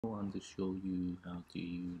I want to show you how to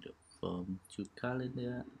use the form to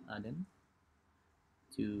calendar addon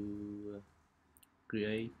to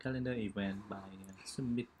create calendar event by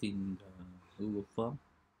submitting the Google form.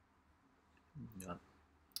 Yeah.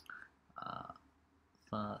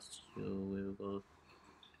 First you will go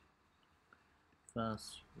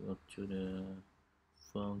to the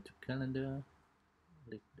form to calendar,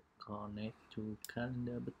 click the connect to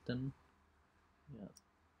calendar button. Yeah.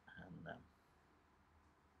 And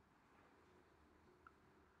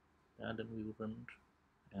the addon will run,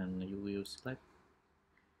 and you will select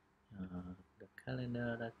the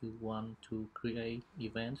calendar that you want to create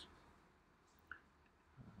events,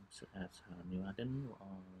 such as a new addon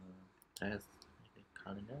or test the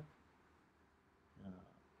calendar,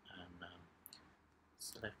 and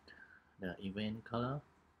select the event color.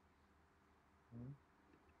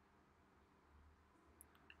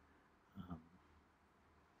 Um,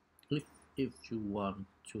 if you want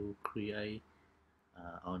to create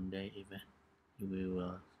on the event, you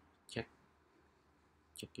will check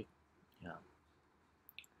it. Yeah.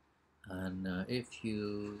 And if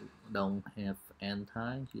you don't have end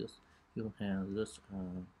time, you have just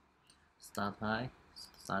start time,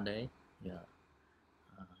 start day. Yeah.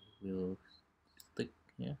 Will stick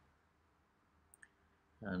here,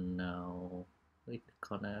 and now click the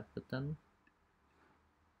connect button.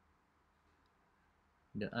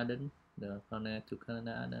 The addon, the connect to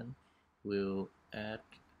calendar addon, will add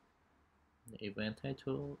the event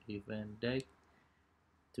title, event date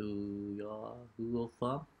to your Google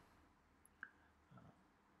form.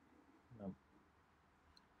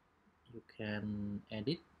 You can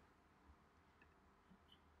edit,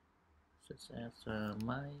 such as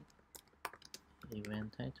my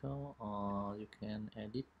event title, or you can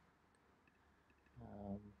edit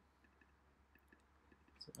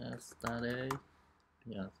such as start day.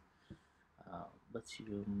 Yes, but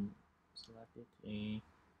you select it in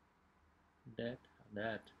that,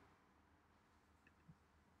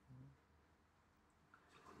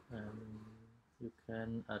 and you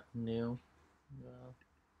can add new. Well,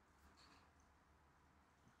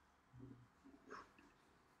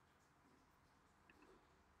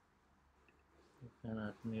 you can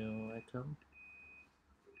add new item.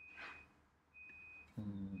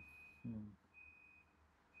 Mm -hmm.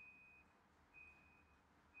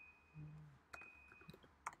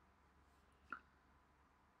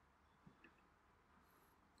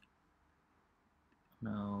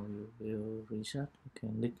 Now you will reset. You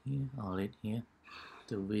can click here or click here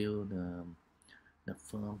to view the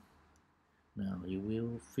form. Now you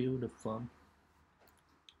will fill the form.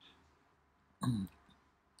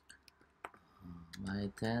 My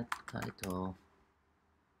tag title,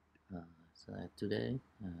 so today,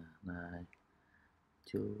 like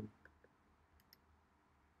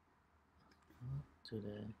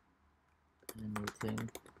today, anything.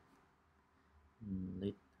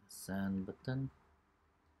 Click send button.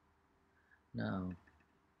 Now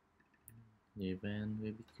the event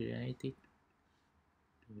will be created.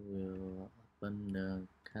 You will open the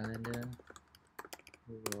calendar,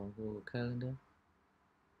 Google Calendar.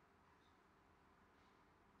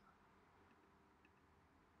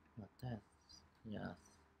 Test, yes,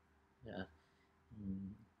 yeah.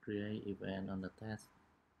 Create event on the test.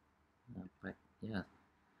 Yes,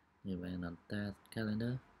 event on test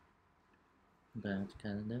calendar.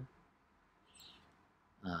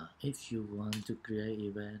 If you want to create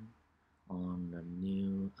event on the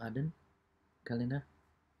new addon calendar,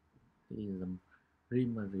 is the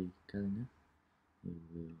primary calendar, you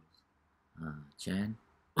will change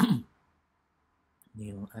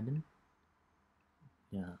new addon.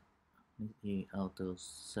 Yeah, it auto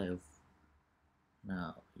save.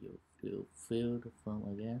 Now you will fill the form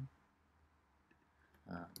again.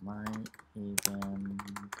 My event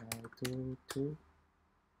title to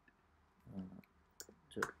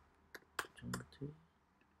 20.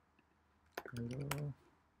 Hello,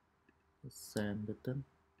 send button.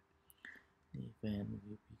 The event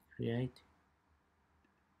will be created.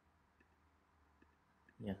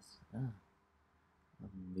 Yes.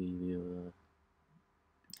 We will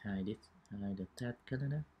hide the tab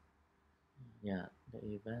calendar. Yeah, the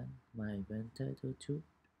event, my event title too.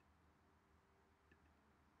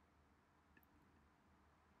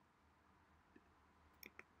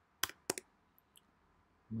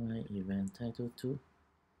 My event title too.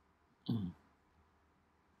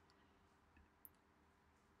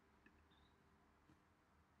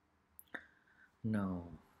 Now,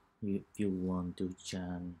 if you want to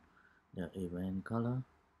change the event color,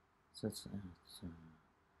 such as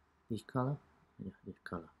this color, yeah, this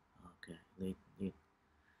color. Okay, let it,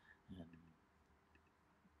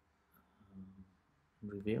 and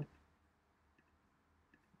review.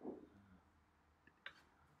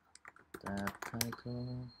 Tab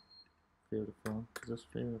title, fill the form, just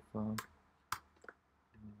fill the form.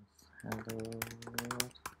 Hello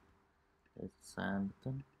world. Let's send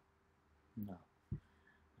button. No.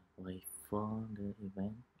 Wait for the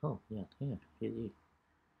event. Oh yeah, here it is.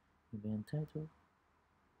 Event title.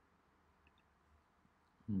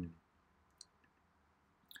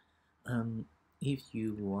 If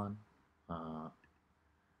you want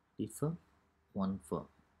different one for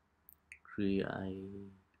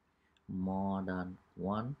create more than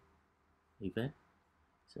one event,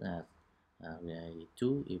 such as create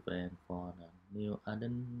two events for the new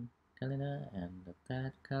addon calendar and the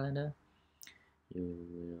tag calendar. You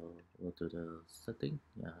will go to the setting,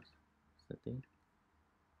 setting,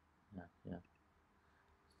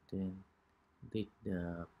 then click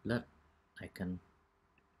the blood icon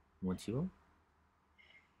multiple,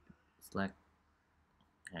 select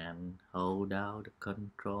and hold down the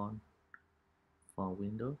control for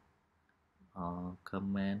window or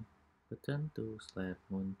command button to select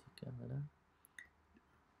multi-calendar.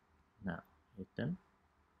 Now hit done,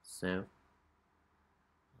 save.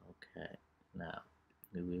 Okay, now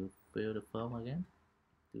we will fill the form again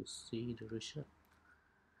to see the result.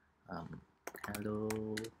 Hello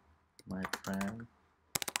my friend,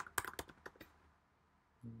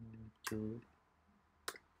 to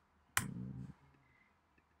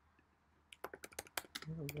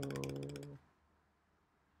hello,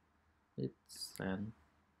 it's and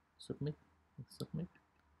submit.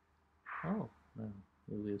 Oh, now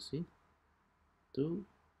you will see two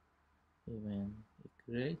event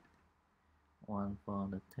create, one for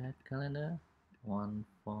the tag calendar, one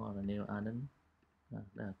for the new addon,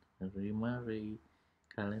 that primary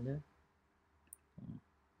calendar.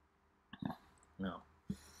 Now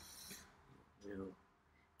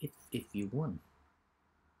if you want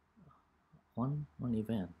one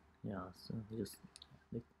event, so just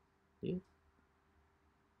click this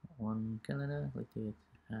one calendar, click it.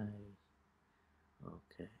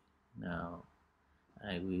 Okay, now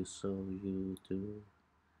I will show you to,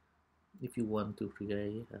 if you want to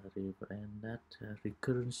create a event that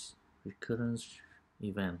recurrence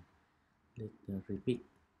event, let repeat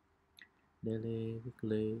daily,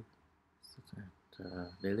 weekly,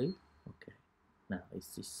 daily. Okay, now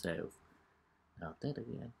it's saved. Now test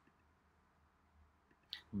again.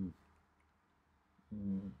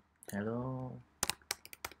 Hello,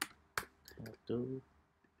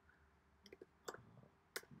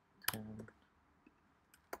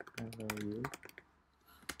 hello you.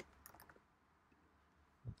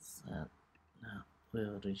 What's that? Now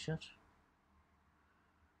we'll research.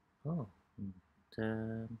 Oh,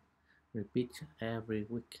 then repeat every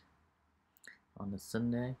week on a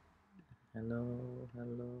Sunday. Hello.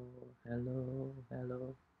 Hello.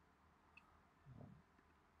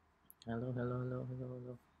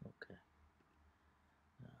 Okay.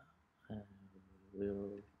 I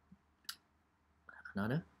will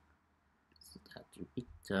another. So that repeat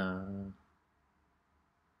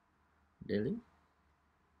daily.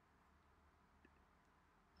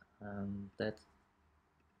 That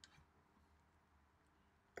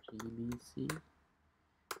GBC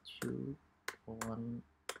 2.1.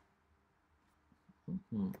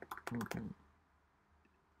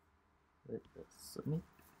 Let's submit.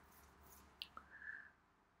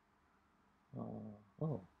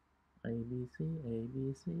 Oh, ABC.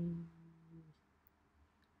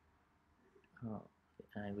 Oh,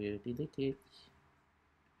 I will delete it.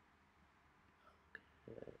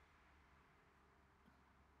 Okay.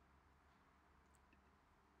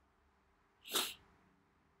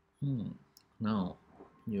 Now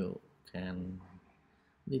you can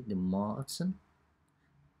leave the more option,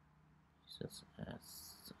 such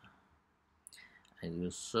as I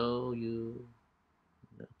will show you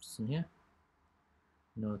the option here.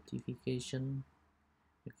 Notification.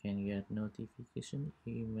 You can get notification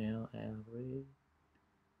email every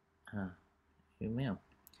email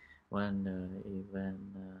when the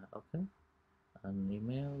event occur. An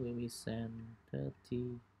email will be sent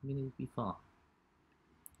 30 minutes before.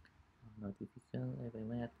 Notification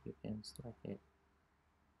FMS, you can select it.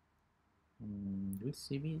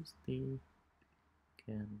 Visibility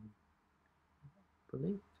can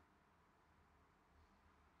public.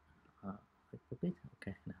 Public.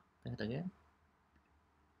 Okay, now that again.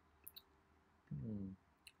 1,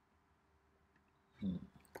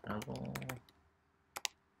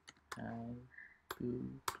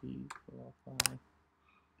 2, 3, 4, 5,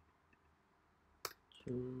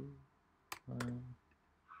 2, 1.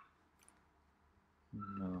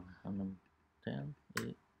 No, 10,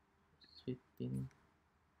 8, 15,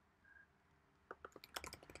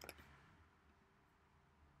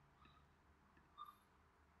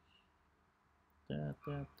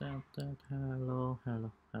 Hello,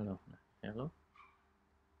 hello, hello, hello.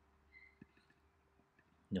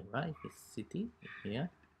 No, right, it's city here.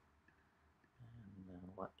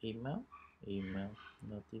 And what email? Email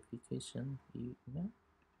notification email.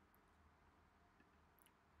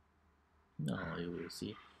 No, you will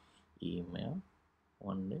see email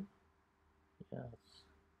only. Yes,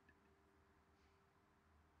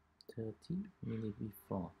 30 minutes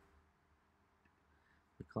before,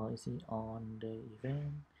 because it's on the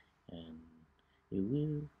event, and you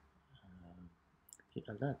will the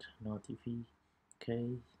alert notification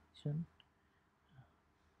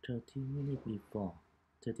 30 minutes before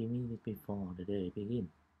 30 minutes before the day begin.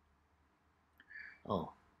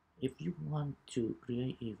 Oh, if you want to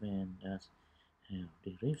create event that have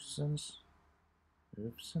description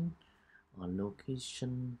or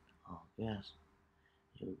location or guest,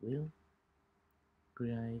 you will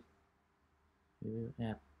create you will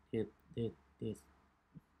add this.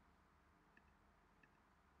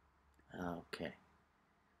 Okay,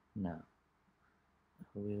 now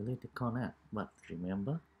we will need to connect, but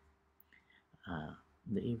remember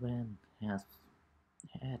the event has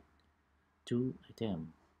had two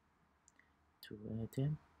items.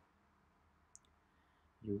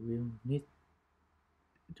 You will need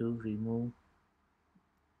to remove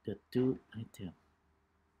the two items,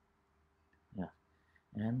 yeah,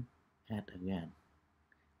 and add again.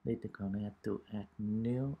 Later connect to add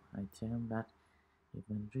new item that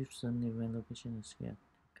event description, event location is get.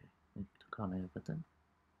 Okay, need to connect button.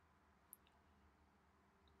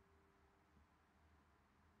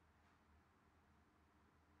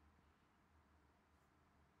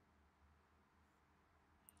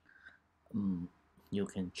 You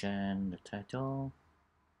can change the title,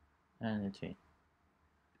 anything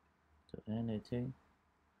to anything,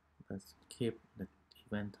 but keep the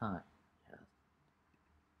event type. Yes.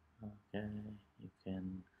 Okay, you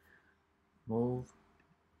can move,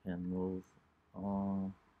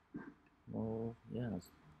 on, move. Yes.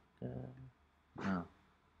 Okay. Now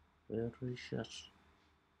we'll research.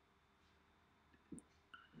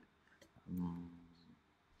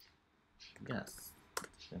 Yes.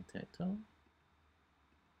 Event title.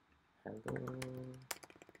 Hello.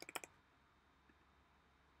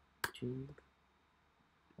 Two.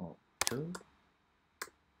 Oh, 2.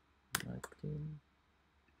 19.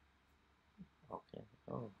 Okay.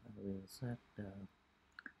 Oh, I will set the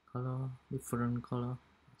color, different color.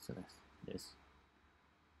 So that's this.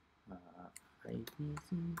 A B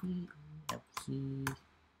C D E F G.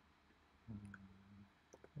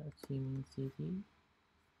 Team city.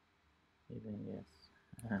 Even yes.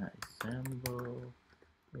 Example.com.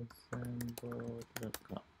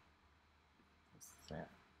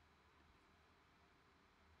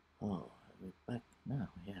 Oh, we're back now.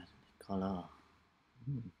 Yes, the color.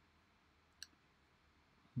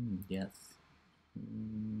 Yes.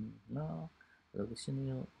 No. Location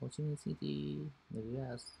Ho Chi Minh City.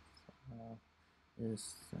 Yes. Is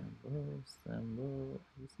sample,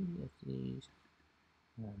 ACFG.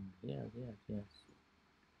 Yes.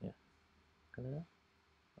 Yeah. Color.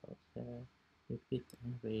 Okay. Repeat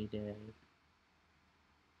every day.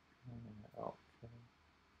 Okay.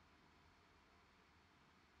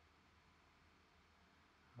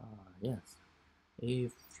 Yes.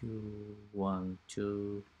 If you want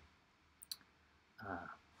to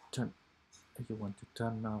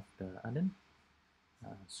turn off the addon,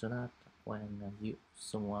 so that when you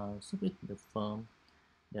someone submit the form,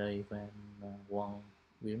 the event one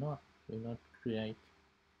will not create.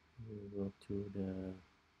 You go to the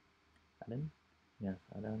addon. Yes,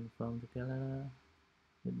 addon from the calendar.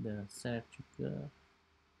 Hit the set trigger.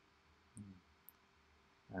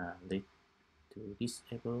 Lead to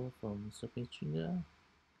disable from submit trigger.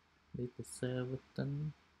 Hit the save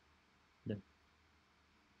button. Done.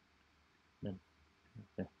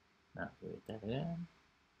 Okay. Now do it again.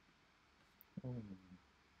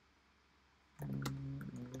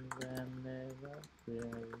 Event never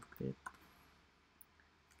created.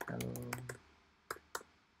 Hello.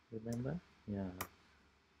 Remember? Yeah.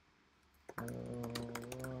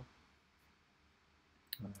 Hello.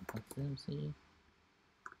 HMC.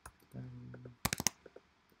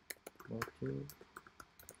 Go to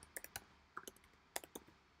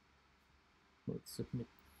submit.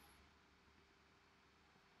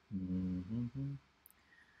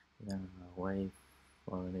 Yeah, wait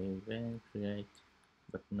for the event create,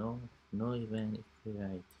 but no event is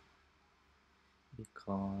create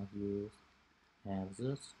because you have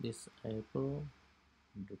just disabled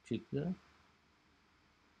the trigger.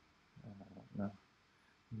 No,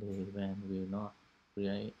 the event will not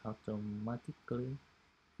create automatically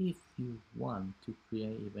If you want to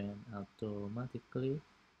create event automatically,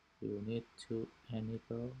 you need to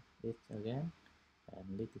enable it again and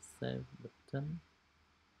hit the save button.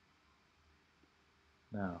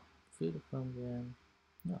 Now fill the form again.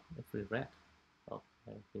 No, if we red.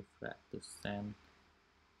 Okay, if red to send.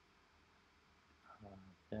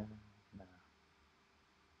 Okay, now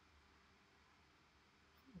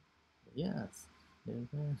yes, the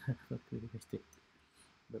event created,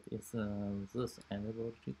 but it's just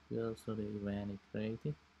enable trigger so the event is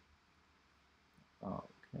created.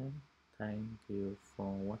 Okay, thank you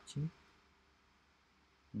for watching.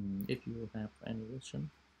 If you have any question,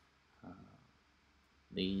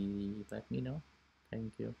 please let me know.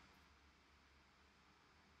 Thank you.